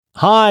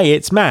Hi,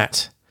 it's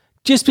Matt.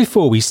 Just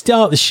before we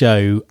start the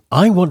show,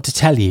 I want to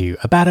tell you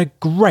about a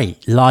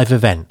great live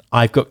event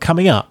I've got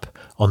coming up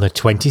on the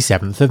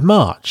 27th of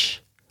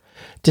March.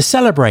 To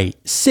celebrate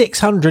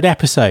 600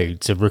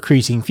 episodes of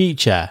Recruiting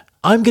Future,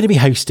 I'm going to be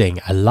hosting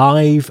a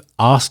live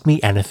Ask Me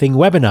Anything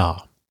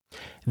webinar.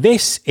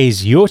 This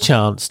is your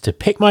chance to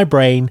pick my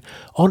brain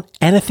on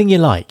anything you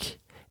like,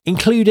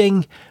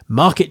 including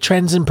market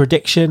trends and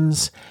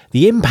predictions,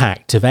 the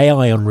impact of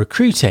AI on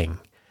recruiting,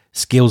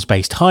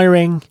 skills-based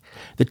hiring,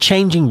 the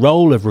changing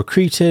role of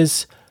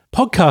recruiters,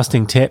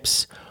 podcasting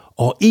tips,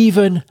 or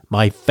even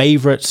my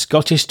favourite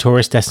Scottish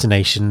tourist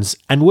destinations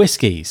and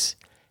whiskies.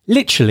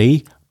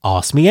 Literally,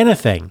 ask me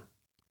anything.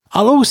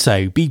 I'll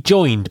also be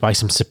joined by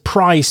some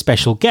surprise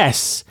special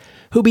guests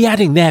who'll be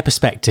adding their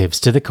perspectives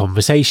to the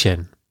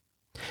conversation.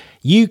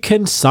 You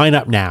can sign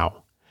up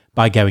now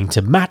by going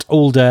to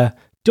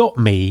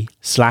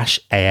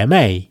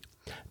mattalder.me/AMA.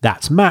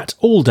 That's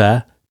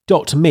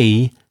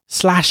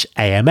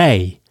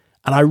mattalder.me/AMA.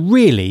 And I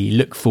really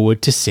look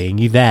forward to seeing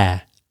you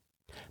there.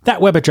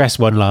 That web address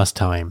one last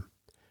time,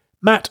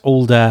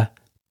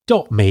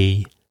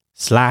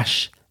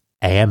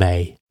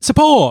 mattalder.me/AMA.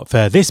 Support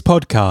for this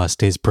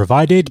podcast is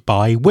provided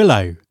by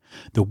Willow,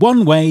 the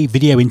one-way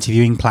video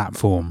interviewing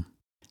platform.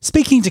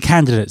 Speaking to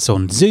candidates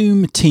on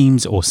Zoom,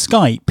 Teams or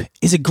Skype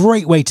is a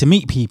great way to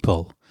meet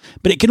people,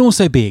 but it can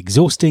also be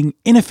exhausting,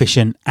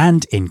 inefficient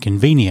and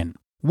inconvenient.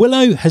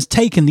 Willow has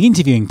taken the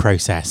interviewing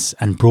process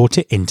and brought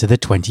it into the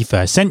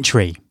 21st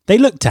century. They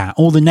looked at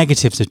all the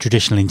negatives of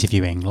traditional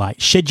interviewing like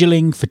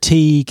scheduling,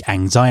 fatigue,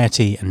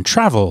 anxiety and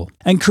travel,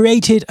 and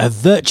created a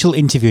virtual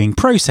interviewing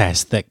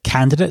process that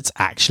candidates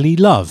actually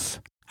love.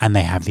 And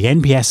they have the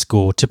NPS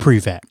score to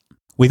prove it.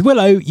 With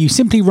Willow, you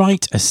simply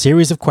write a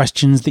series of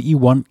questions that you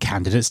want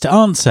candidates to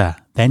answer,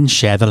 then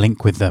share the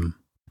link with them.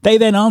 They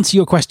then answer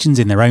your questions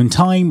in their own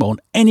time on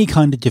any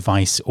kind of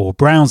device or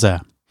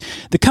browser.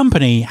 The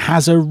company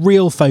has a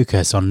real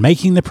focus on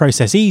making the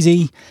process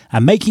easy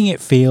and making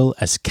it feel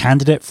as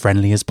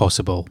candidate-friendly as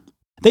possible.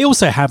 They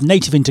also have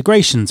native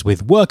integrations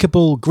with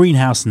Workable,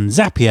 Greenhouse and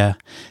Zapier,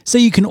 so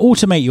you can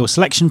automate your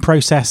selection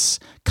process,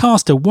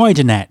 cast a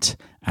wider net,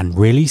 and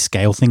really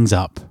scale things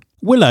up.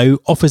 Willow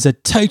offers a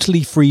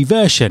totally free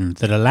version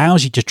that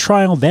allows you to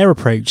trial their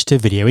approach to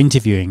video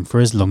interviewing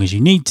for as long as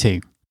you need to.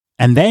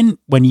 And then,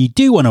 when you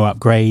do want to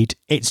upgrade,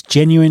 it's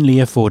genuinely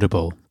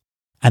affordable.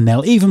 And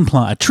they'll even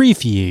plant a tree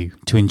for you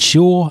to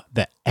ensure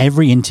that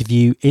every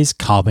interview is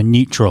carbon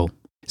neutral.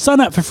 Sign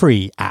up for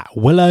free at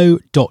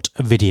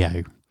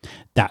willow.video.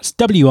 That's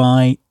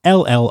WILLO.video.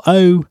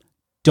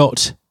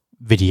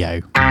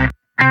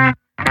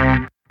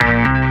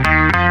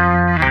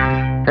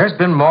 There's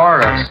been more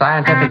of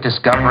scientific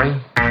discovery,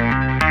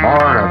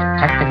 more of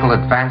technical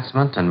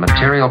advancement and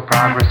material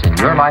progress in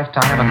your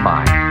lifetime and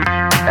mine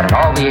than in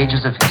all the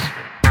ages of history.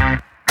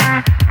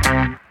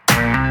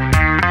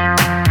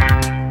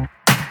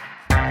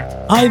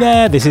 Hi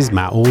there, this is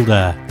Matt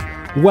Alder.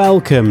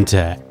 Welcome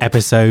to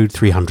episode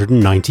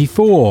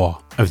 394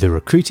 of the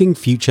Recruiting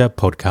Future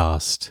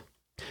podcast.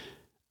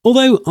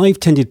 Although I've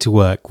tended to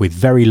work with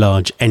very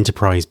large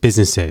enterprise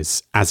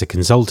businesses as a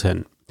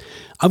consultant,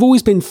 I've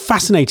always been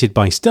fascinated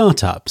by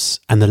startups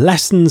and the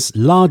lessons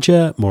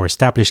larger, more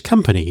established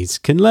companies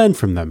can learn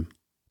from them.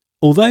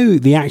 Although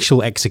the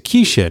actual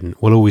execution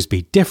will always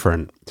be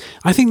different,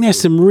 I think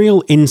there's some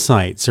real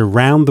insights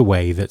around the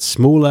way that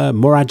smaller,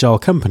 more agile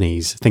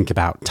companies think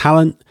about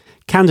talent,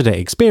 candidate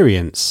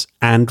experience,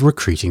 and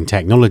recruiting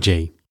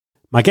technology.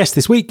 My guest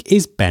this week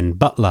is Ben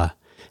Butler,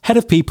 head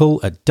of people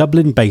at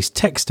Dublin-based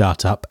tech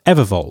startup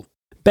Evervolt.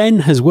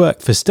 Ben has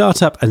worked for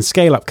startup and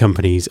scale-up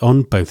companies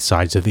on both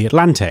sides of the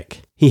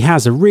Atlantic. He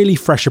has a really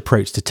fresh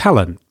approach to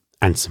talent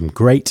and some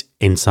great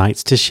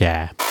insights to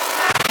share.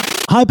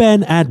 Hi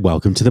Ben, and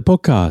welcome to the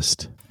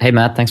podcast. Hey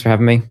Matt, thanks for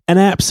having me. An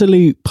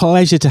absolute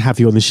pleasure to have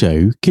you on the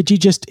show. Could you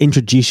just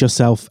introduce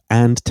yourself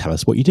and tell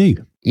us what you do?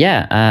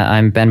 Yeah,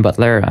 I'm Ben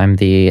Butler. I'm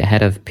the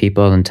head of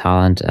people and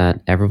talent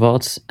at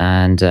Evervolt,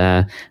 and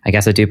I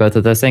guess I do both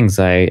of those things.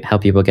 I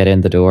help people get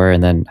in the door,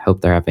 and then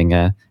help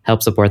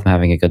support them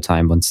having a good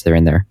time once they're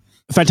in there.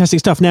 Fantastic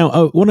stuff. Now,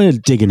 I want to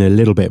dig in a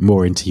little bit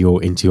more into your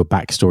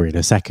backstory in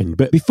a second.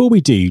 But before we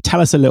do,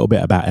 tell us a little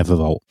bit about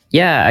Evervolt.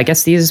 Yeah, I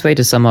guess the easiest way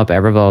to sum up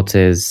Evervolt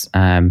is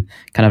kind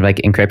of like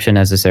encryption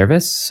as a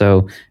service.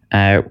 So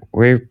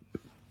we're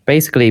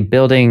basically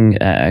building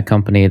a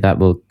company that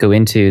will go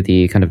into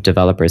the kind of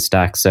developer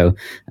stack. So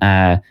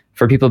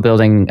for people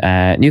building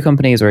new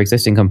companies or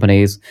existing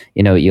companies,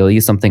 you'll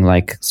use something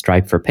like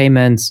Stripe for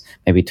payments,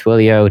 maybe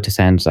Twilio to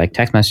send like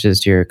text messages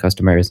to your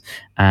customers.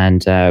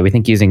 And we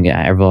think using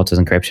Evervolt as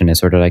encryption is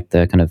sort of like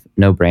the kind of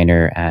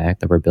no-brainer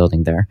that we're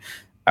building there.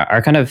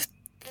 Our kind of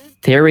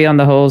theory on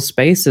the whole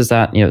space is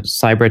that,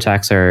 cyber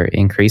attacks are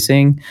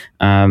increasing.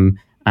 And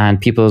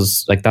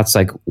people's that's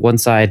like one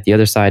side. The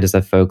other side is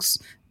that folks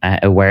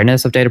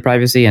awareness of data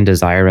privacy and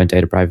desire around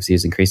data privacy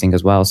is increasing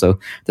as well. So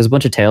there's a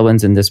bunch of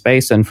tailwinds in this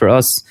space. And for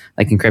us,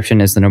 like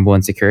encryption is the number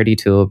one security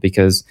tool,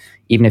 because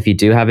even if you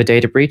do have a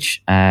data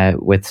breach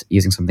with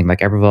using something like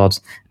EverVault,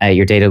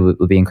 your data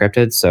will be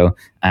encrypted. So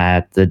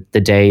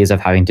the days of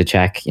having to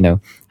check,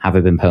 have I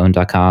been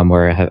pwned.com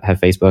or have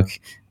Facebook,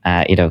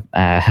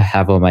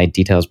 have all my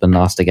details been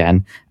lost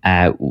again,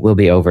 will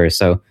be over.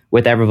 So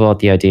with EverVault,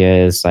 the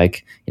idea is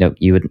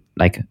you would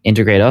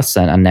integrate us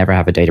and never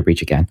have a data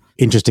breach again.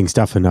 Interesting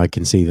stuff, and I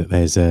can see that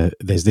there's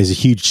a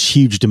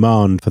huge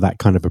demand for that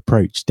kind of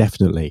approach.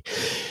 Definitely.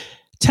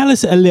 Tell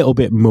us a little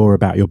bit more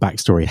about your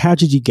backstory. How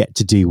did you get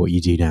to do what you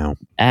do now?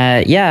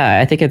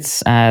 I think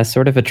it's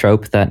sort of a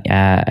trope that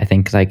I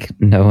think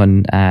no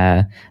one,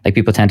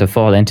 people tend to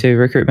fall into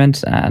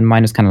recruitment, and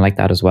mine is kind of like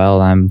that as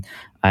well.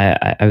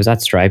 I was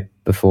at Stripe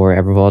before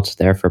EverVault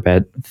there for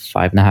about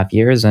 5.5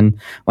 years. And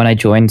when I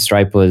joined,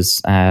 Stripe was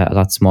a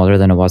lot smaller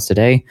than it was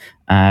today.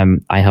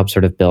 I helped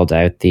sort of build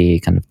out the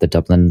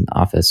Dublin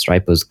office.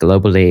 Stripe was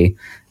globally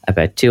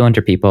about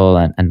 200 people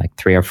and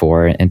 3 or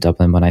 4 in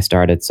Dublin when I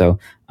started. So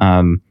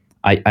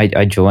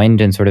I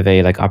joined in sort of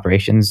a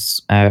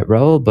operations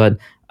role, but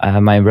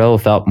my role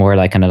felt more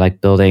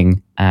like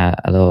building a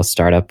little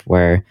startup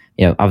where,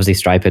 obviously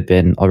Stripe had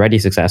been already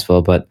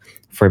successful, but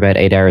for about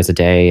 8 hours a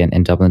day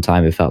in Dublin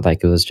time, it felt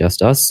like it was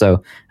just us.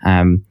 So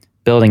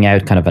building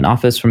out kind of an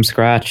office from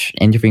scratch,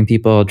 interviewing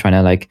people, trying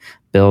to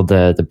build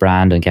the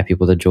brand and get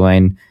people to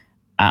join.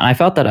 And I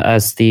felt that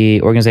as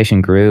the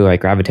organization grew, I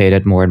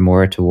gravitated more and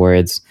more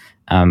towards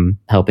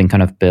helping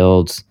kind of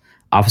build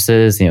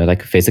offices,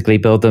 physically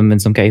build them in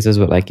some cases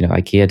with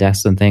IKEA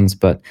desks and things,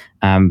 but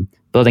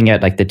building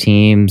out the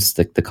teams,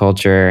 the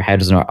culture, how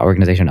does an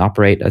organization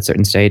operate at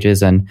certain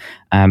stages. And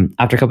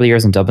after a couple of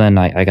years in Dublin,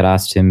 I got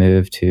asked to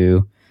move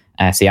to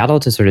Seattle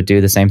to sort of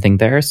do the same thing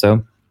there.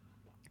 So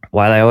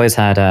while I always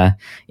had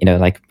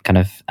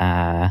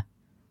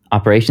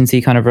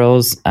operations-y kind of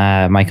roles,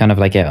 my kind of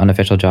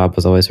unofficial job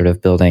was always sort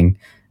of building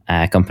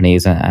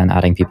companies and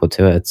adding people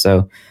to it.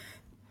 So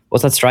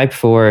was at Stripe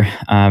for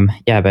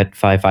about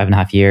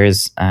 5.5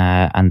 years,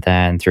 and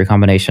then through a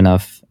combination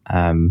of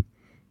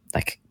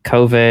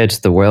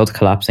COVID, the world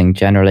collapsing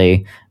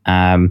generally,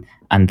 and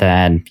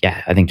then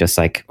I think just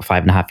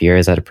 5.5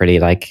 years at a pretty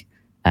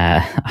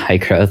high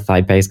growth,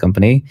 high paced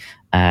company,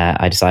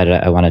 I decided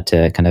I wanted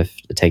to kind of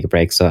take a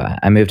break. So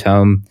I moved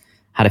home,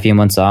 had a few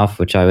months off,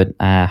 which I would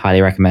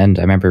highly recommend.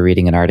 I remember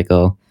reading an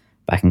article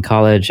back in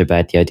college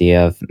about the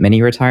idea of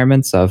mini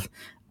retirements of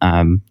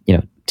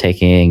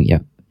taking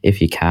if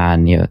you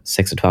can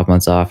 6 to 12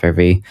 months off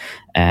every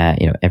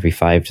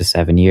 5 to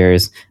 7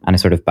 years, and I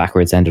sort of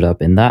backwards ended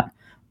up in that.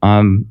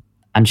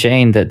 And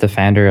Shane, the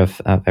founder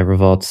of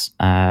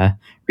EverVault,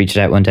 reached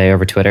out one day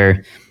over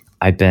Twitter.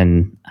 I'd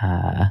been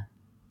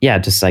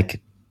just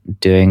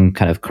doing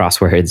kind of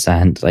crosswords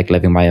and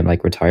living my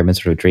retirement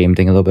sort of dream,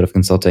 doing a little bit of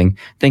consulting,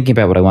 thinking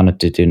about what I wanted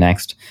to do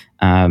next.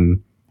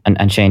 And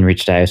Shane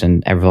reached out,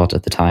 and EverVault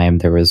at the time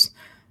there was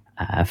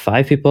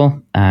 5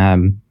 people,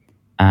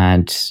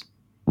 and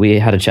we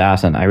had a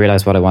chat, and I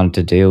realized what I wanted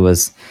to do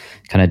was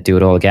kind of do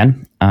it all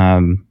again.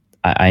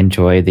 I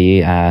enjoy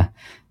the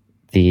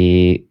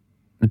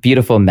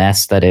beautiful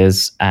mess that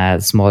is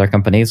smaller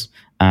companies,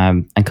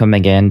 and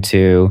coming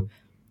into,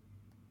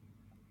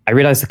 I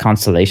realized the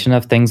constellation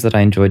of things that I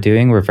enjoy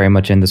doing were very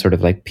much in the sort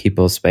of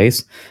people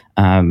space.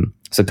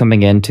 So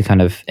coming in to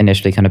kind of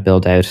initially kind of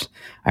build out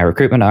a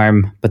recruitment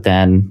arm, but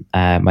then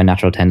my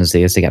natural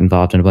tendency is to get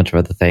involved in a bunch of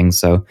other things.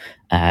 So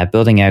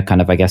building out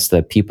kind of, I guess,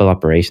 the people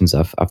operations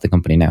of the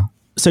company now.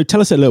 So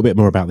tell us a little bit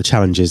more about the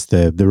challenges,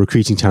 the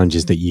recruiting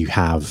challenges that you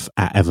have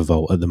at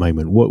EverVault at the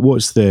moment.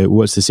 What's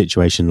the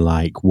situation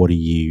like? What are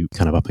you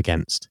kind of up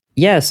against?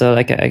 Yeah, so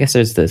I guess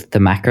there's the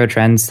macro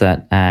trends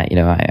that I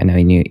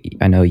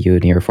know you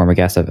and your former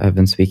guests have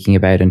been speaking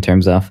about in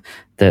terms of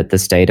the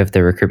state of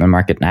the recruitment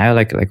market now.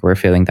 Like we're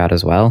feeling that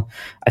as well.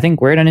 I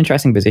think we're in an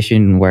interesting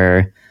position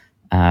where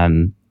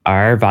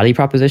our value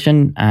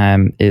proposition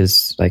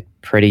is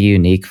pretty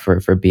unique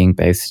for being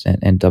based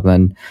in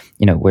Dublin.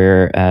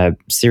 We're a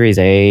Series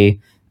A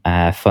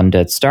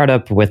funded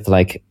startup with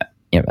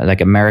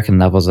American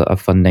levels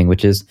of funding,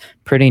 which is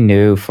pretty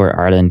new for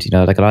Ireland.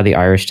 A lot of the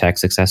Irish tech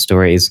success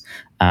stories,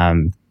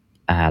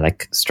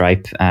 like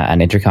Stripe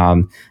and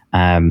Intercom,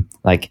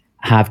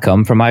 have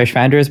come from Irish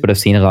founders, but have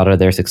seen a lot of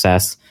their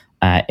success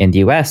in the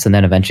US, and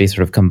then eventually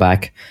sort of come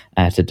back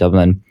to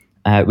Dublin.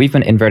 We've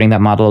been inverting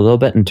that model a little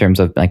bit in terms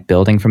of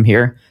building from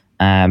here.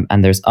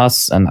 And there's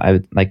us, and I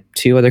would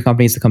 2 other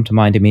companies that come to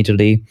mind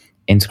immediately,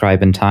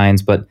 Inscribe and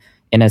Tynes. But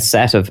in a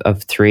set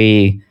of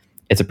 3,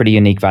 it's a pretty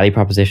unique value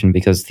proposition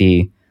because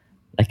the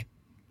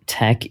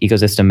tech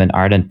ecosystem in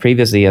Ireland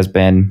previously has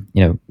been,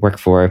 work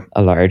for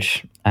a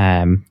large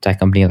tech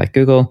company like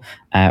Google,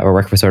 or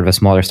work for sort of a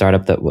smaller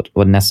startup that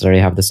wouldn't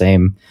necessarily have the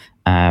same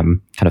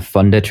kind of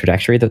funded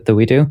trajectory that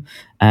we do.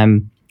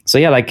 So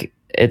yeah,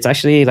 it's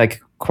actually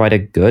quite a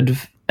good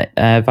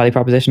value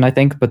proposition, I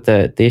think. But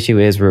the issue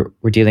is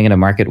we're dealing in a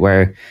market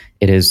where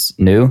it is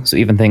new. So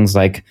even things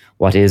like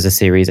what is a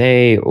Series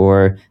A,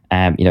 or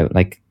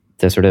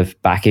the sort of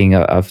backing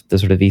of the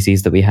sort of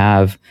VCs that we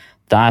have,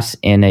 that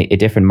in a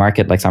different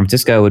market like San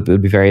Francisco would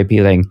be very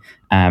appealing.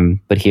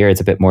 But here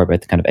it's a bit more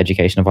about the kind of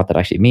education of what that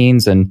actually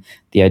means, and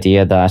the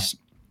idea that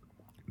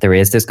there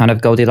is this kind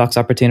of Goldilocks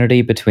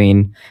opportunity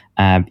between,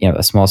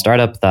 a small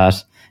startup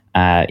that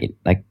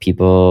like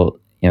people,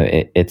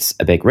 it's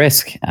a big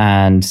risk,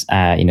 and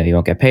you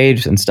won't get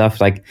paid and stuff.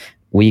 Like,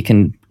 we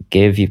can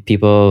give you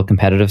people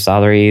competitive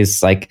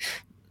salaries, like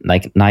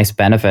nice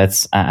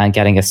benefits, and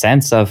getting a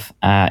sense of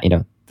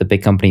the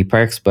big company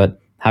perks,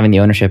 but having the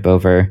ownership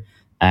over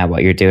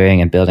what you're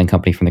doing and building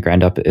company from the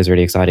ground up is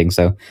really exciting.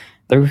 So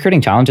the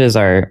recruiting challenges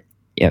are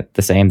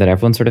the same that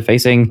everyone's sort of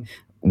facing.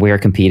 We're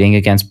competing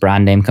against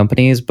brand name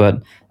companies,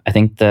 but I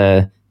think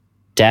the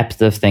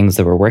depth of things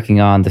that we're working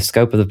on, the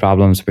scope of the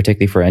problems,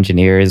 particularly for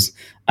engineers,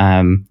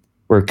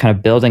 we're kind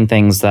of building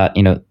things that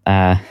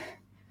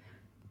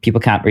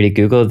people can't really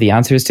Google the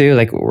answers to.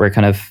 Like, we're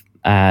kind of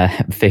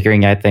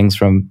figuring out things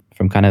from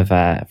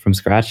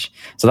scratch.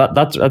 So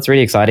that's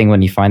really exciting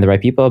when you find the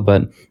right people.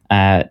 But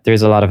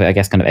there's a lot of, I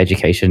guess, kind of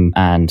education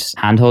and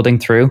hand-holding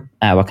through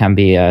what can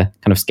be a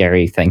kind of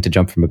scary thing to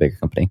jump from a bigger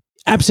company.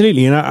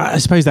 Absolutely, and I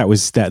suppose that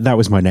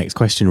was my next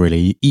question.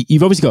 Really,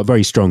 you've obviously got a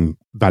very strong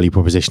value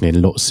proposition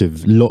in lots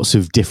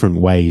of different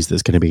ways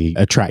that's going to be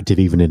attractive,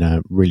 even in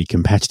a really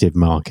competitive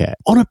market.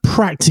 On a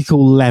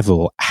practical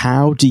level,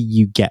 how do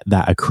you get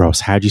that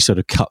across? How do you sort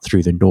of cut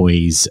through the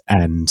noise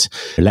and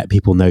let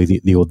people know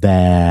that you're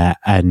there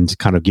and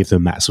kind of give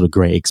them that sort of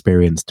great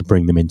experience to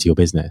bring them into your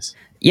business?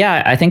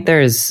 Yeah, I think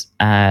there's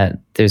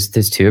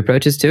two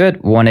approaches to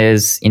it. One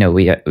is,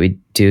 we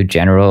do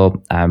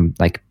general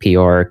like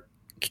PR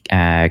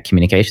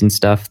communication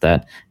stuff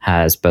that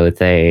has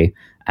both a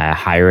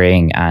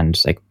hiring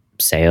and like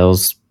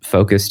sales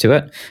focus to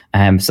it.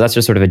 So that's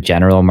just sort of a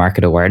general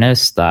market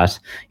awareness that,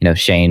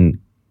 Shane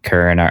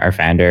Kern, our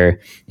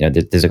founder,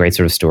 there's a great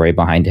sort of story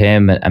behind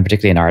him, and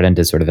particularly in Ireland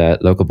is sort of a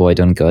local boy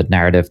done good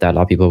narrative that a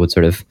lot of people would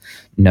sort of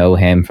know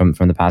him from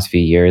the past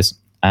few years.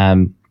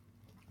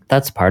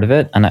 That's part of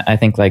it. And I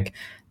think like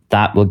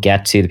that will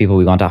get to the people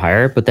we want to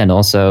hire, but then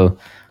also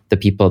the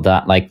people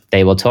that like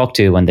they will talk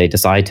to when they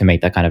decide to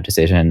make that kind of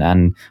decision.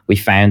 And we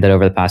found that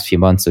over the past few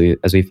months,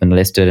 as we've been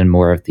listed in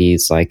more of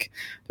these, like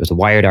there was a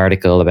Wired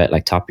article about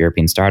like top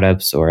European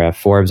startups, or a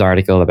Forbes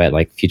article about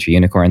like future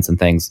unicorns and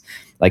things.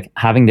 Like,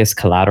 having this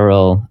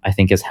collateral, I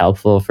think, is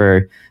helpful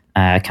for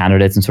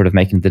candidates in sort of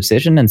making the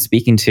decision and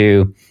speaking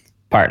to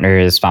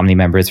partners, family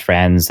members,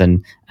 friends,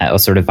 and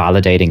sort of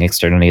validating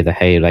externally that,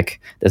 hey,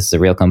 like this is a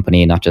real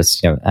company, not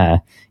just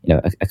a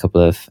couple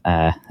of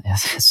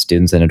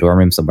students in a dorm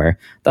room somewhere.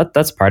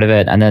 That's part of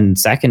it. And then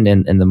second,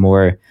 in the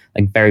more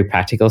like very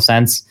practical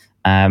sense,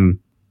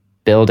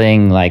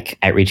 building like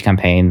outreach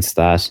campaigns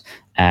that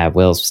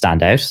will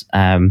stand out.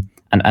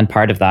 And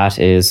part of that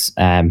is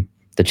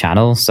the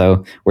channel.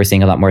 So we're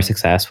seeing a lot more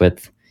success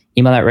with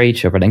email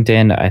outreach over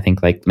LinkedIn. I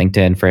think like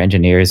LinkedIn for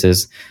engineers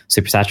is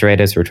super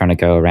saturated, so we're trying to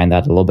go around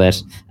that a little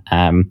bit.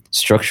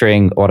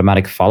 Structuring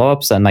automatic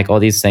follow-ups and like all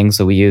these things.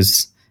 So we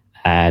use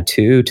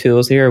two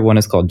tools here. One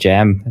is called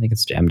Gem. I think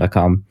it's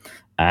gem.com.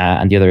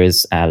 And the other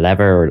is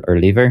Lever or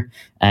Lever.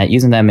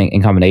 Using them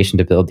in combination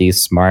to build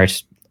these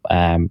smart,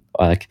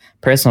 like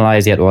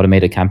personalized yet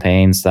automated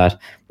campaigns that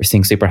we're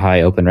seeing super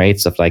high open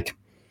rates of like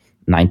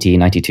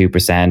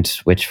 92%,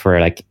 which for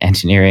like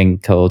engineering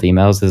cold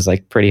emails is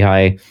like pretty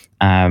high.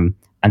 And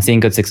seeing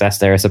good success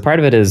there. So part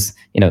of it is,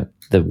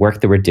 the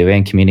work that we're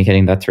doing,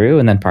 communicating that through.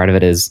 And then part of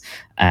it is,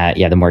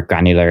 the more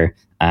granular,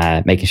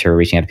 making sure we're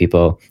reaching out to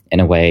people in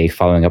a way,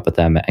 following up with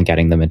them and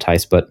getting them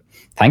enticed. But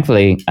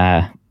thankfully,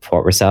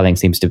 what we're selling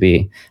seems to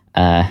be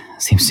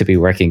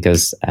working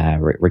because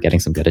we're getting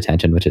some good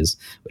attention, which is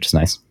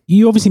nice.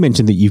 You obviously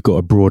mentioned that you've got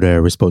a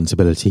broader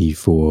responsibility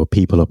for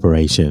people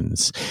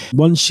operations.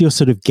 Once you're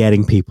sort of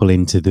getting people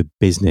into the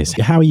business,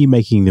 how are you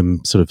making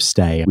them sort of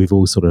stay? We've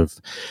all sort of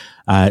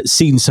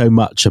seen so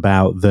much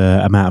about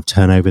the amount of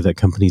turnover that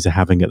companies are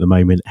having at the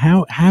moment.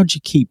 How do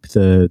you keep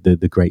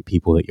the great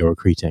people that you're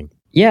recruiting?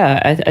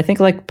 Yeah, I think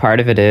like part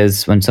of it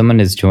is when someone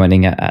is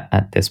joining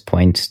at this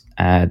point,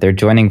 they're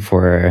joining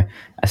for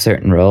a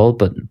certain role,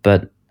 but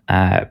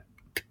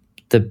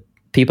the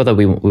people that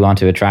we want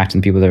to attract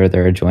and people that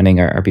are joining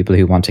are people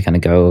who want to kind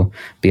of go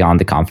beyond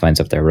the confines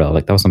of their role.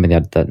 Like that was something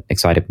that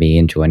excited me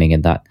in joining,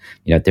 in that,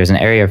 there's an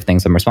area of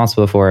things I'm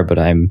responsible for, but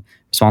I'm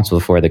responsible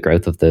for the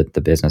growth of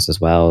the business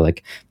as well.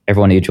 Like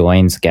everyone who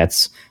joins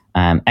gets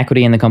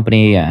equity in the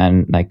company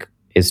and like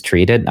is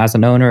treated as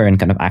an owner and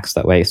kind of acts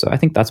that way. So I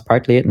think that's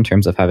partly it in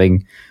terms of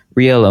having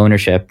real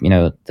ownership.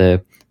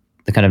 The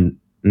kind of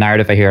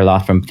narrative I hear a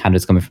lot from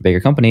candidates coming from bigger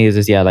companies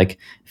is like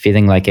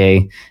feeling like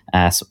a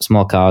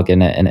small cog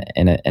in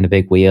a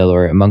big wheel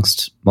or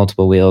amongst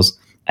multiple wheels.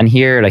 And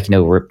here,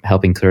 we're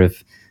helping sort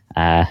of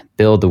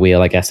build the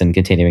wheel, I guess, and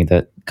continuing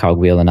the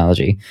cogwheel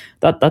analogy.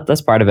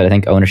 That's part of it. I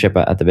think ownership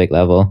at the big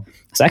level.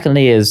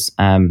 Secondly is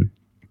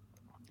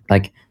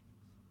like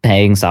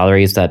paying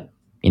salaries that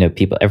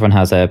everyone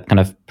has a kind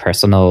of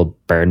personal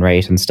burn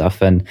rate and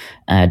stuff, and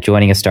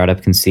joining a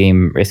startup can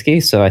seem risky.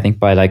 So I think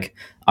by like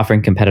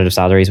offering competitive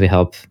salaries, we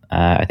help,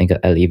 I think,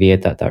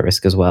 alleviate that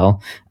risk as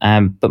well.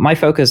 But my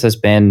focus has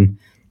been,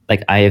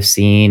 like, I have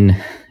seen,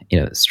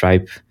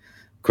 Stripe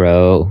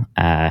grow,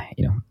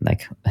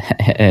 like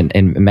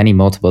in many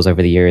multiples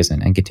over the years,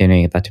 and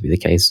continuing that to be the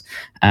case.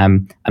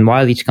 And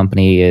while each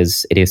company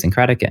is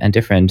idiosyncratic and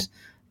different,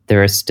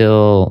 there are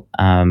still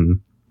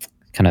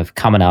kind of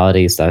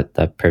commonalities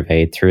that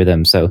pervade through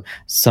them. So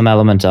some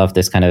element of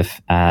this kind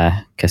of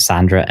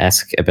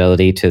Cassandra-esque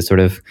ability to sort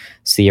of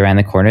see around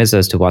the corners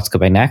as to what's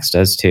coming next,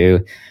 as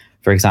to,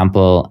 for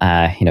example,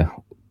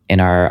 in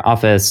our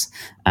office,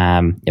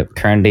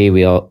 currently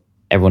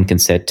everyone can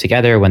sit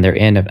together when they're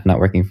in and not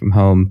working from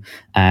home.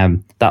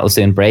 That will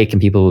soon break,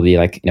 and people will be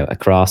like,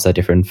 across a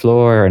different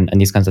floor and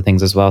these kinds of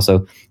things as well.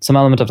 So some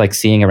element of like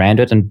seeing around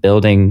it and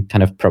building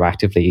kind of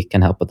proactively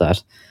can help with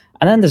that.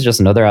 And then there's just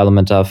another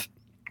element of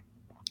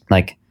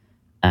like,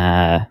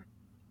 I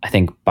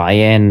think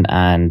buy-in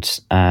and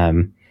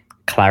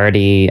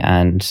clarity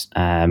and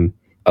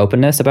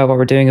openness about what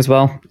we're doing as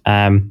well.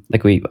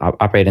 Like we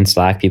operate in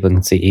Slack, people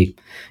can see,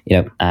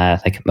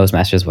 like most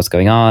messages, what's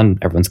going on.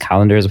 Everyone's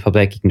calendars are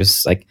public. You can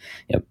just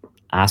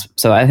ask.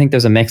 So I think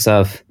there's a mix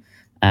of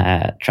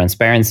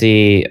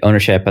transparency,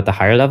 ownership at the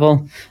higher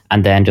level,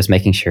 and then just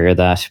making sure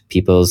that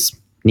people's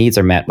needs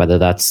are met, whether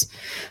that's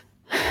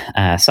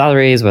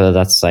salaries, whether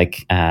that's other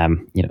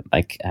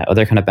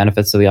kind of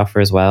benefits that we offer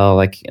as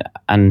well.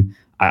 And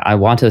I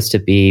want us to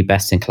be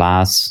best in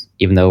class,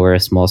 even though we're a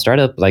small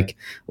startup. Like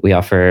we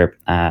offer,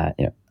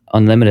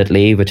 unlimited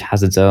leave, which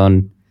has its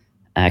own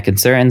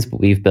concerns, but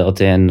we've built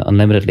in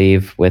unlimited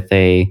leave with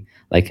a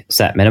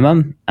set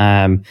minimum,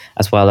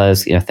 as well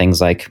as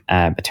things like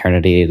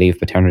paternity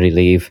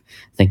leave,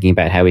 thinking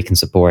about how we can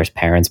support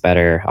parents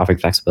better, offering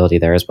flexibility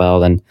there as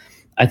well. And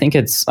I think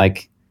it's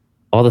like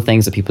all the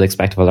things that people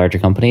expect of a larger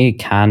company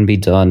can be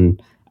done,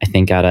 I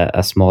think, at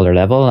a smaller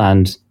level.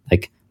 And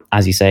like,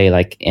 as you say,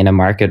 like in a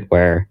market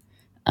where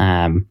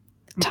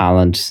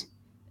talent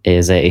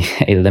is a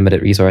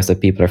limited resource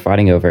that people are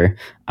fighting over,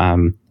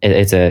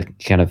 it's a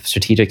kind of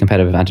strategic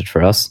competitive advantage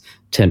for us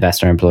to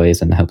invest in our employees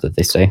and hope that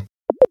they stay.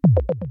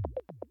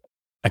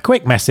 A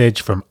quick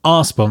message from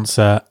our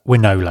sponsor,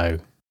 Wonolo.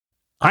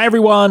 Hi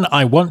everyone,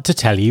 I want to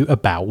tell you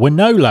about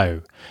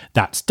Wonolo.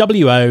 That's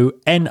Wonolo.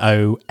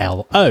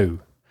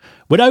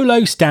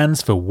 Wonolo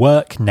stands for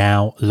Work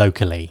Now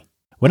Locally.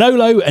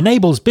 Wonolo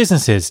enables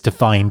businesses to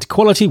find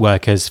quality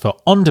workers for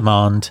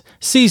on-demand,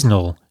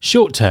 seasonal,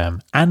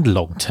 short-term and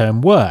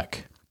long-term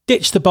work.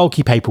 Ditch the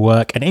bulky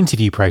paperwork and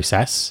interview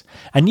process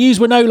and use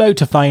Wonolo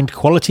to find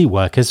quality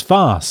workers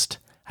fast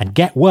and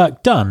get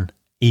work done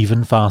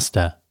even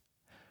faster.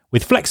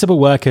 With flexible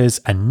workers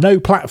and no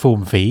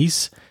platform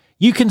fees,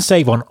 you can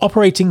save on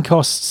operating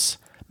costs,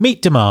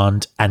 meet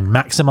demand and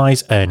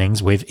maximise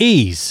earnings with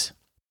ease.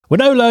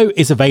 Wonolo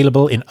is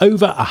available in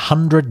over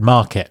 100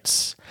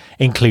 markets,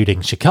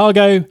 including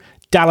Chicago,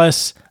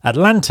 Dallas,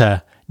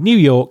 Atlanta, New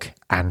York,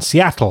 and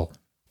Seattle.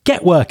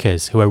 Get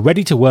workers who are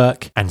ready to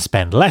work and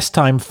spend less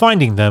time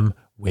finding them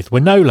with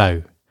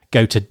Wonolo.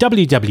 Go to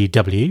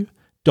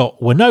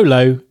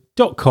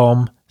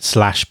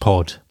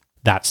www.wonolo.com/pod.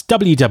 That's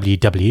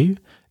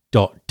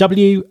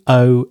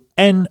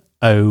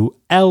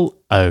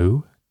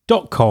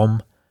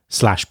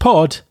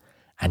www.wonolo.com/pod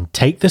and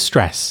take the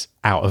stress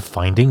out of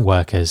finding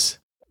workers.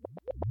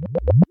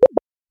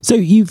 So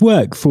you've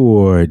worked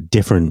for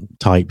different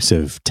types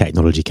of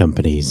technology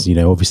companies.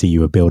 Obviously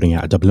you were building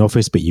out a Dublin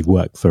office, but you've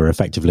worked for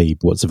effectively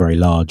what's a very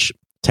large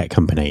tech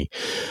company.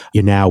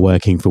 You're now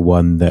working for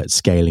one that's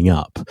scaling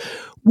up.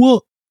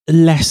 What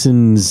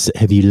lessons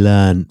have you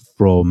learned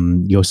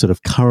from your sort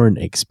of current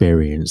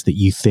experience that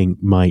you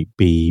think might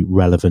be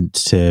relevant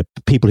to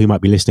people who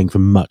might be listening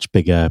from much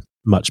bigger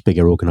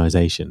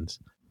organizations?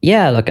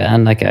 Yeah, look,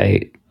 and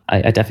I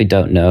definitely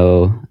don't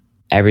know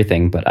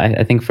everything, but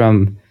I think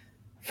from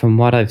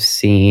what I've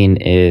seen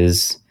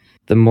is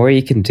the more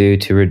you can do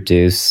to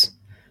reduce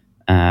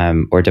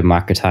or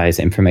democratize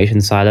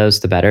information silos,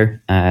 the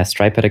better.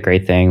 Stripe had a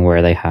great thing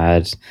where they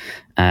had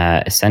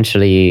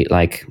essentially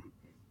like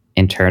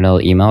internal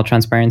email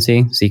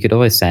transparency. So you could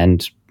always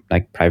send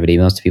like private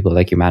emails to people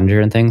like your manager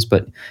and things,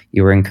 but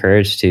you were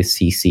encouraged to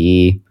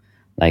CC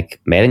like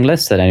mailing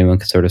lists that anyone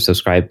could sort of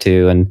subscribe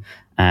to. And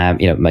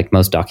like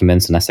most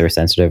documents, unless they were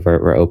sensitive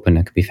or open,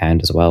 it could be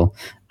found as well.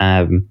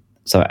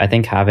 So I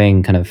think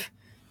having kind of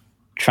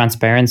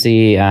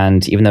transparency,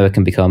 and even though it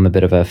can become a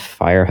bit of a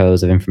fire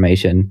hose of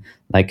information,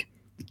 like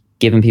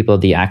giving people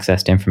the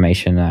access to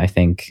information, I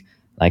think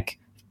like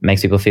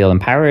makes people feel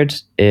empowered.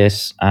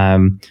 It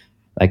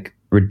like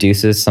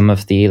reduces some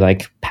of the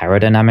like power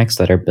dynamics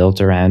that are built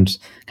around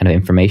kind of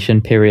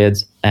information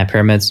pyramids.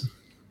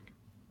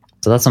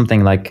 So that's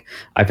something like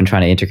I've been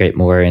trying to integrate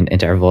more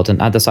into Evervault, and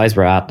at the size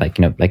we're at, like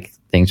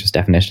things just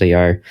definitionally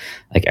are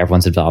like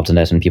everyone's involved in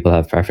it and people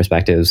have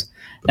perspectives.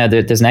 Now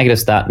there's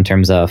negatives to that in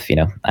terms of you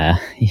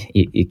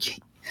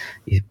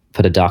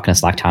put a doc in a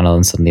Slack channel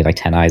and suddenly like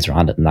 10 eyes are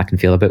on it, and that can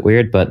feel a bit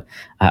weird. But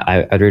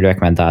I'd really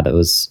recommend that. It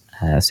was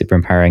super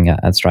empowering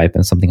at Stripe,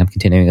 and something I'm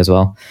continuing as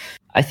well.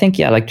 I think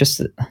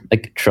just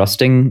like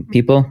trusting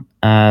people.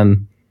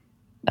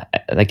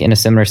 like in a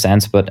similar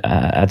sense, but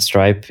at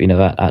Stripe,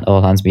 at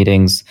all hands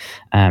meetings,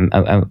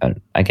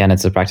 again,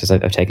 it's a practice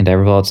I've taken to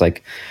Evervault. It's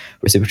like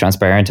we're super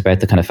transparent about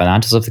the kind of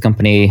financials of the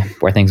company,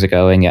 where things are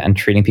going, and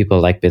treating people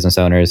like business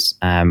owners.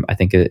 I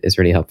think is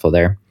really helpful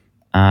there.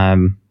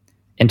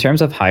 In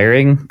terms of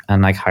hiring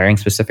and like hiring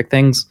specific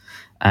things,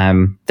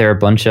 there are a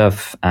bunch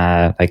of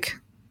like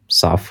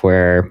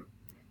software,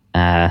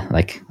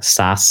 like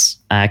SaaS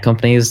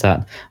companies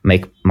that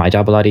make my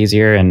job a lot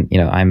easier. And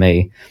I'm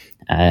a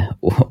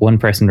one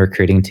person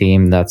recruiting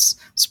team that's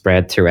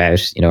spread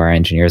throughout our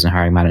engineers and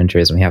hiring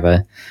managers, and we have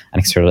an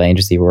external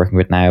agency we're working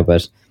with now.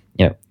 But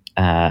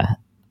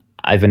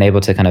I've been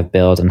able to kind of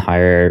build and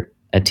hire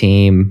a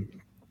team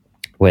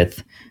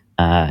with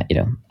a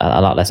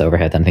lot less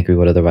overhead than I think we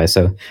would otherwise.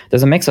 So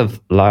there's a mix of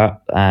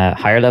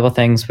higher level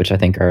things, which I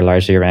think are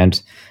largely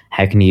around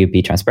how can you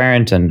be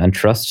transparent and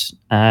trust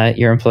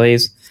your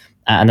employees.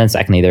 And then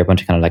secondly, there are a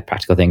bunch of kind of like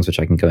practical things, which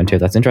I can go into if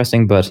that's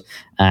interesting. But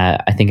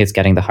I think it's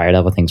getting the higher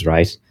level things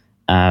right.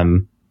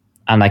 And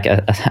like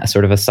a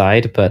sort of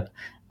aside, but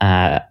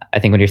I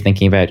think when you're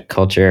thinking about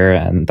culture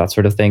and that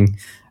sort of thing,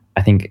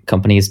 I think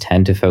companies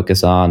tend to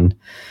focus on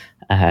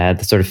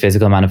the sort of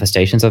physical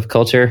manifestations of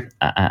culture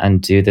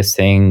and do this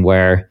thing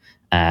where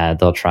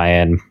they'll try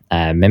and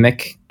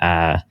mimic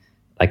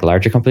like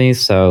larger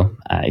companies. So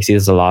you see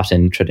this a lot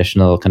in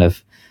traditional kind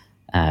of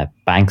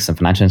banks and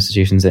financial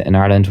institutions in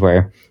Ireland,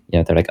 where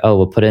they're like, oh,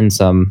 we'll put in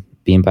some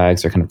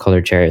beanbags or kind of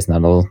colored chairs and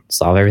that'll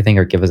solve everything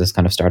or give us this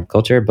kind of startup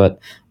culture. But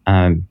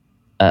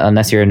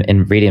unless you're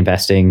in really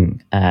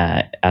investing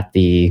at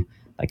the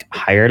like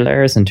higher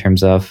layers in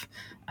terms of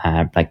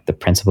like the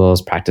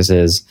principles,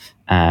 practices,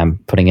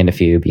 putting in a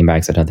few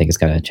beanbags, I don't think it's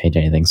going to change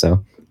anything.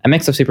 So a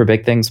mix of super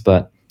big things,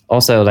 but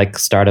also like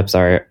startups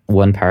are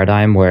one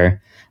paradigm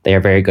where they are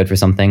very good for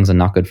some things and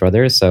not good for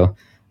others. So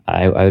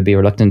I would be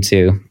reluctant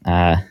to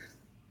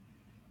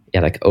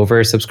like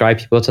oversubscribe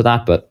people to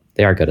that, but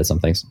they are good at some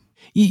things.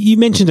 You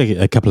mentioned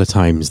a couple of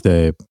times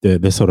the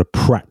sort of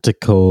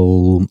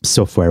practical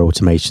software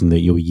automation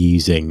that you're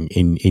using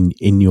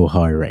in your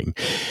hiring.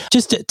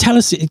 Just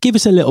give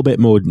us a little bit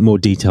more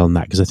detail on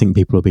that, because I think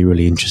people will be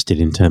really interested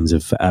in terms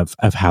of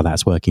how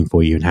that's working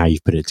for you and how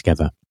you've put it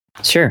together.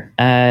 Sure.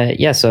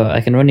 So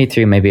I can run you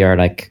through maybe our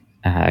like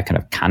kind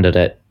of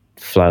candidate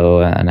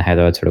flow and how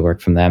that would sort of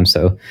work from them.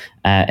 So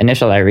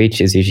initial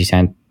outreach is usually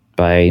sent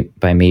by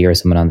me or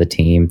someone on the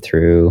team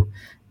through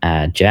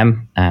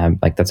Gem.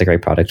 Like that's a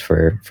great product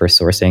for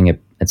sourcing.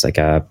 It's like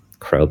a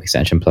Chrome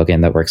extension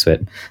plugin that works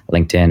with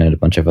LinkedIn and a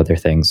bunch of other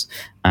things.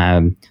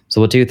 So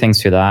we'll do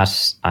things through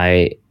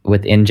that.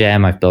 Within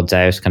Gem, I've built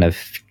out kind of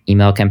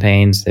email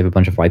campaigns. They have a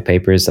bunch of white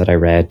papers that I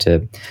read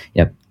to,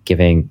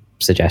 giving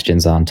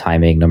suggestions on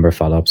timing, number of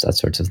follow-ups, that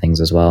sorts of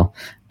things as well.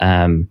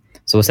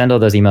 So we'll send all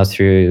those emails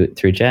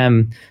through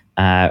Gem.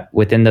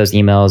 Within those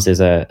emails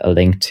is a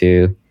link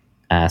to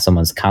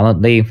someone's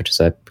Calendly, which is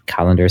a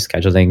calendar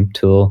scheduling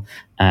tool.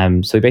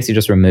 So we basically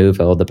just remove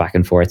all the back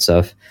and forths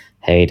of,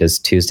 hey, does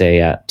Tuesday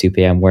at 2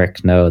 p.m.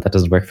 work? No, that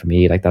doesn't work for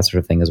me, like that sort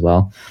of thing as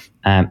well.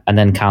 And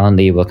then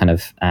Calendly will kind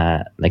of,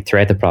 like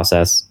throughout the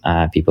process,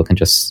 people can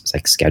just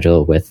like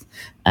schedule with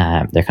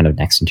their kind of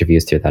next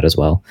interviews through that as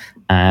well.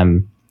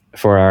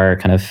 For our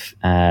kind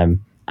of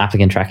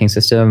applicant tracking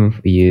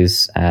system, we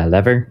use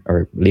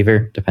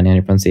Lever, depending on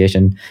your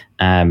pronunciation.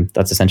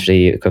 That's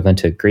essentially equivalent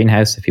to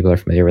Greenhouse, if people are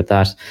familiar with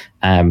that.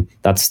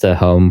 That's the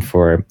home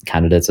for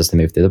candidates as they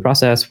move through the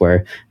process,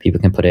 where people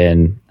can put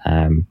in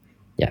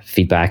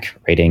feedback,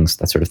 ratings,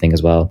 that sort of thing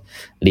as well.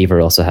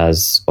 Lever also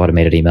has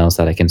automated emails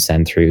that I can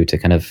send through to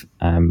kind of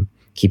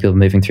keep people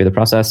moving through the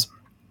process.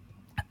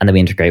 And then we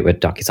integrate with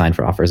DocuSign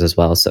for offers as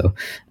well. So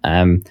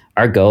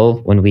our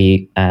goal when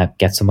we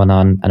get someone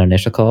on an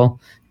initial call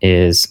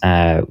is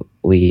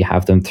we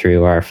have them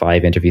through our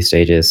 5 interview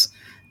stages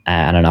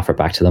and an offer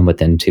back to them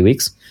within 2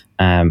 weeks.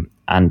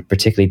 And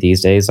particularly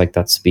these days, like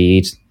that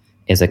speed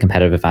is a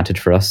competitive advantage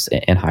for us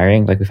in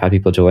hiring. Like we've had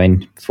people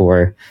join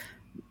for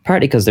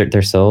partly because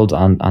they're sold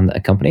on a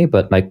company,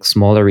 but like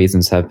smaller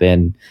reasons have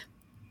been,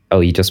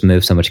 oh, you just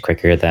move so much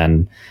quicker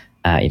than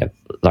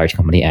large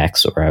company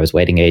X, or I was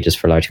waiting ages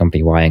for large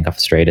company Y and got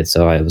frustrated,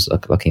 so I was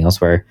looking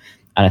elsewhere.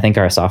 And I think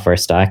our software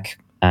stack,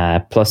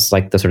 plus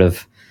like the sort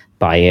of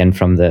buy-in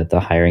from the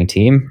hiring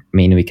team,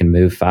 mean we can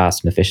move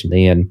fast and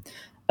efficiently. And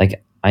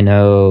like I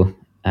know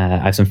I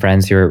have some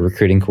friends who are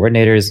recruiting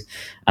coordinators,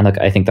 and look,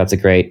 I think that's a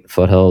great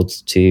foothold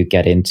to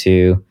get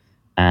into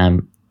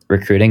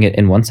recruiting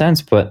in one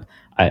sense. But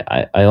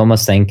I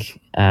almost think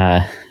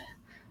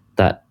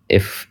that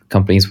if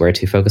companies were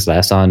to focus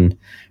less on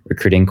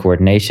recruiting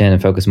coordination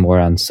and focus more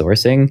on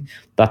sourcing,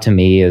 that to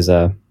me is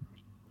a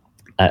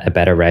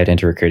better route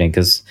into recruiting,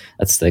 because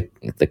that's the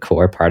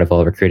core part of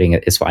all recruiting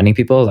is finding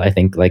people. I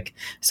think like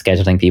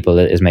scheduling people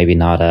is maybe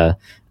not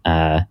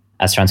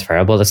as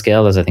transferable a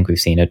skill as I think we've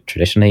seen it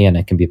traditionally, and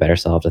it can be better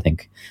solved, I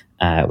think,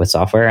 with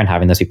software, and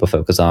having those people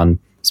focus on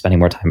spending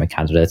more time with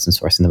candidates and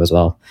sourcing them as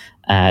well.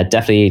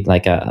 Definitely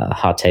like a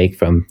hot take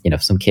from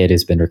some kid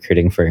who's been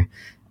recruiting for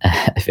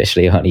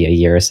officially only a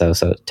year or so.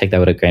 So take that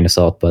with a grain of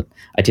salt. But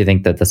I do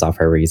think that the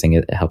software we're using,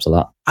 it helps a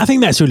lot. I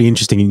think that's really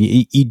interesting. And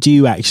you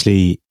do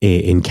actually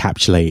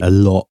encapsulate a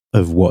lot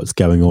of what's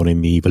going on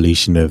in the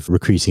evolution of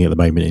recruiting at the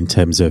moment in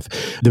terms of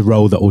the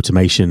role that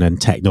automation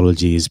and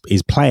technology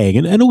is playing,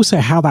 and also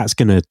how that's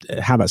going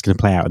to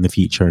play out in the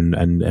future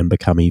and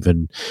become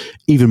even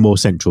more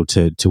central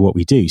to what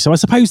we do. So I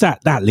suppose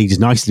that leads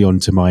nicely on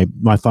to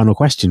my final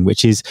question,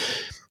 which is,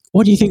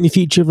 what do you think the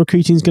future of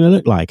recruiting is going to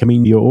look like? I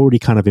mean, you're already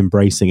kind of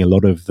embracing a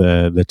lot of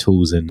the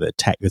tools and the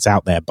tech that's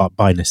out there, but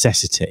by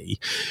necessity.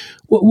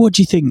 What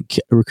do you think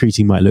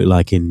recruiting might look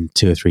like in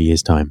 2 or 3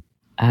 years' time?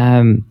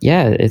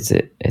 Yeah, it's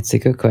a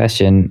good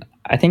question.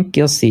 I think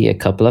you'll see a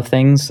couple of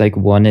things. Like,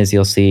 one is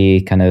you'll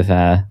see kind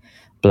of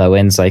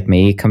blow-ins like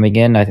me coming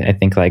in. I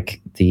think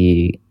like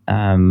the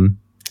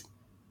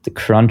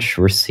crunch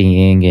we're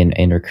seeing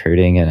in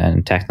recruiting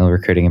and technical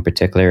recruiting in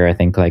particular, I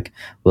think like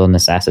will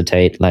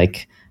necessitate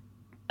like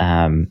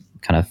kind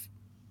of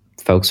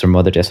folks from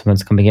other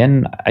disciplines coming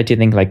in. I do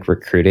think like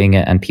recruiting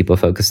and people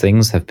focused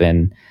things have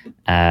been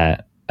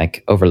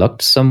like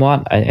overlooked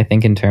somewhat, I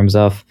think, in terms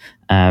of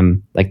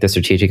like the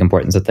strategic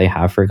importance that they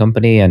have for a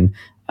company. And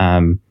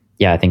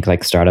I think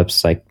like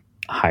startups like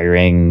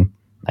hiring,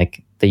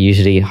 like they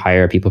usually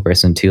hire a people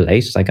person too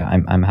late. Like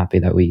I'm happy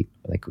that we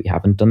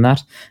haven't done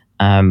that.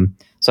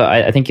 So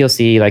I think you'll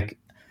see like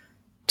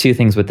two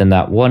things within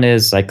that. One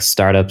is like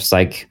startups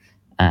like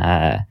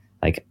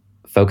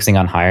focusing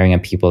on hiring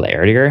and people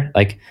earlier,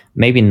 like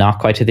maybe not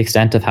quite to the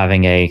extent of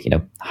having a,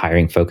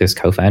 hiring focused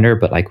co-founder,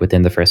 but like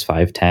within the first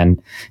 5-10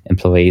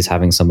 employees,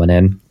 having someone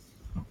in.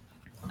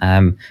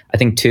 I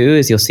think two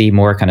is you'll see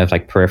more kind of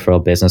like peripheral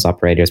business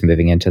operators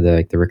moving into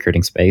the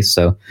recruiting space.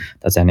 So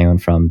that's anyone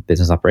from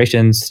business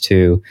operations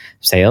to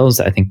sales.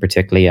 I think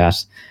particularly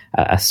at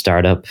a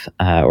startup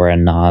or a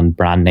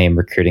non-brand name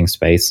recruiting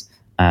space,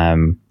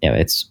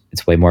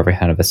 it's way more of a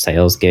kind of a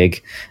sales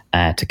gig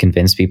to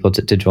convince people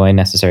to join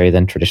necessarily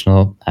than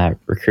traditional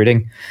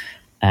recruiting.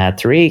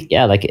 Three,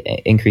 like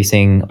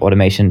increasing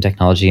automation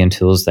technology and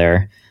tools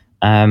there.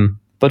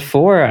 But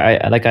four,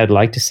 I'd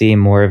like to see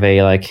more of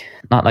a like,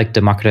 not like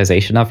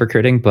democratization of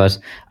recruiting, but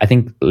I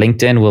think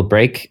LinkedIn will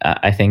break.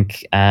 I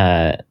think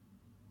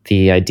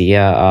the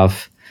idea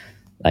of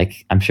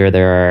like, I'm sure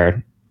there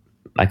are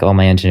like all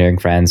my engineering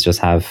friends just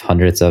have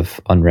hundreds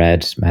of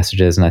unread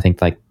messages, and I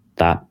think like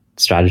that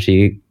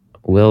strategy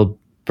will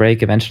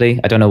break eventually.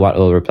 I don't know what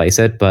will replace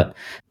it, but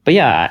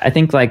yeah, I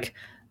think like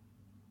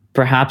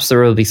perhaps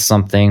there will be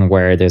something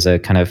where there's a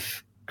kind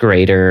of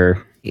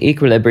greater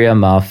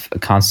equilibrium of a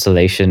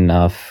constellation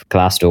of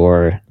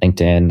Glassdoor,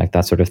 LinkedIn, like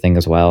that sort of thing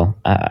as well.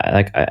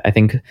 I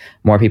think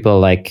more people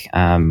like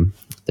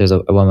there's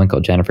a woman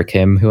called Jennifer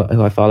Kim who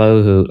I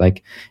follow, who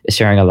like is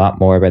sharing a lot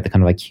more about the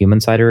kind of like human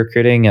side of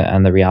recruiting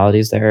and the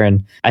realities there.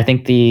 And I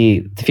think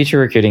the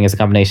future of recruiting is a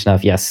combination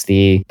of, yes,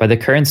 by the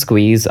current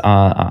squeeze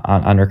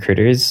on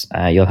recruiters,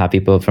 you'll have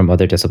people from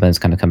other disciplines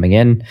kind of coming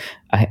in.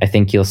 I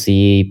think you'll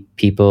see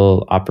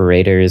people,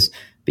 operators,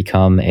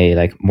 become a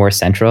like more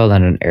central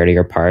and an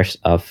earlier part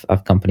of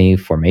company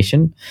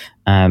formation.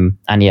 And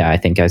yeah, I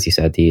think, as you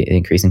said, the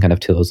increasing kind of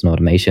tools and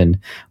automation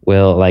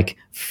will like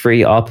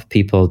free up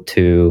people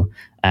to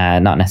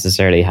not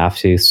necessarily have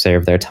to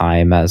serve their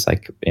time as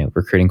like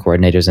recruiting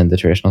coordinators in the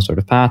traditional sort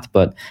of path,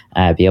 but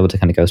be able to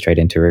kind of go straight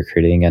into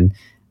recruiting. And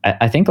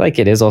I think like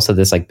it is also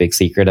this like big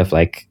secret of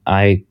like,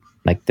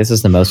 this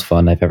is the most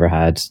fun I've ever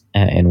had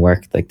in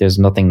work. Like there's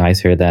nothing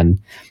nicer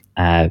than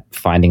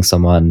finding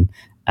someone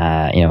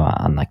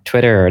on like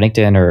Twitter or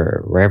LinkedIn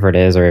or wherever it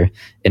is, or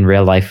in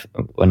real life,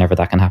 whenever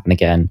that can happen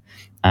again,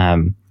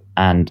 and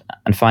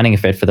finding a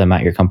fit for them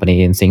at your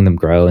company and seeing them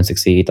grow and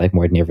succeed like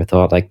more than you ever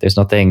thought. Like there's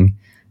nothing,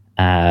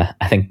 I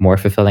think, more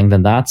fulfilling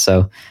than that.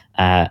 So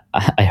I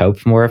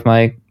hope more of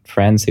my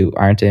friends who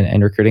aren't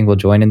in recruiting will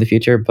join in the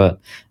future. But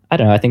I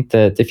don't know. I think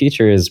the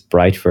future is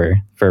bright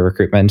for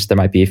recruitment. There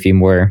might be a few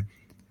more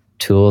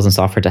tools and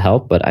software to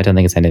help, but I don't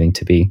think it's anything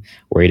to be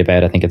worried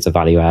about. I think it's a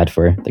value add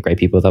for the great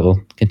people that will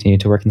continue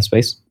to work in the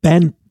space.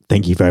 Ben,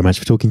 thank you very much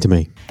for talking to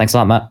me. Thanks a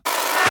lot, Matt.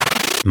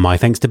 My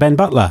thanks to Ben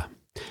Butler.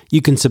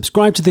 You can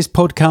subscribe to this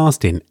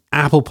podcast in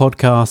Apple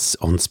Podcasts,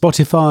 on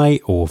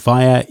Spotify, or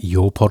via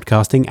your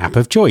podcasting app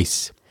of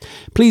choice.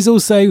 Please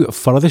also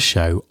follow the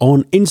show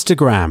on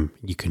Instagram.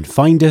 You can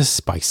find us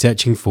by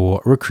searching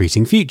for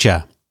Recruiting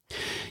Future.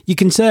 You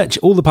can search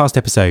all the past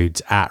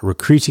episodes at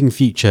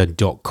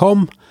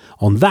recruitingfuture.com.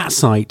 On that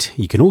site,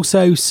 you can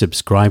also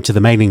subscribe to the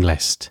mailing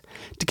list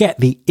to get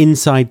the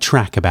inside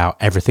track about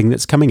everything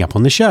that's coming up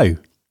on the show.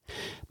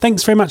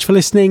 Thanks very much for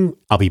listening.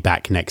 I'll be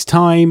back next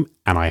time,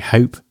 and I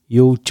hope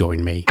you'll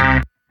join me.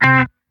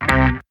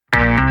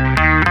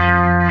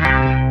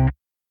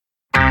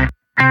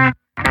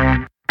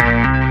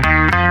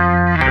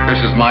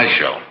 This is my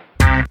show.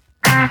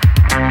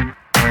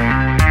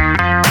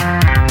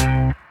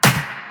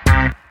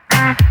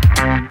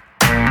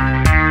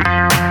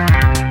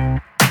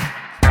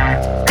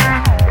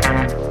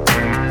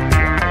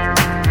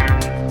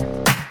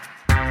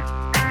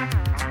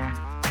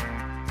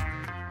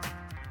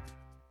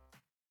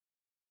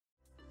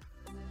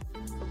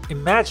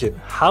 Imagine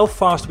how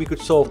fast we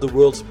could solve the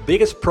world's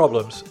biggest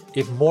problems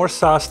if more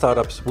SaaS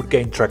startups would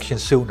gain traction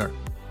sooner.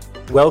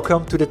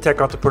 Welcome to the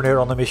Tech Entrepreneur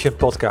on a Mission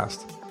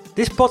podcast.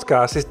 This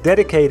podcast is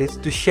dedicated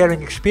to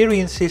sharing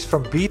experiences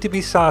from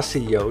B2B SaaS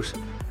CEOs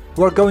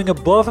who are going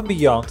above and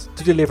beyond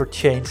to deliver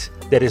change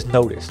that is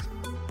noticed.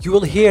 You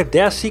will hear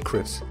their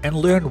secrets and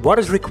learn what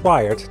is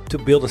required to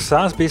build a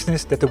SaaS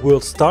business that the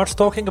world starts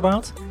talking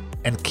about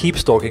and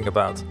keeps talking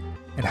about,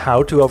 and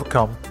how to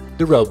overcome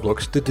the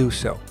roadblocks to do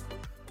so.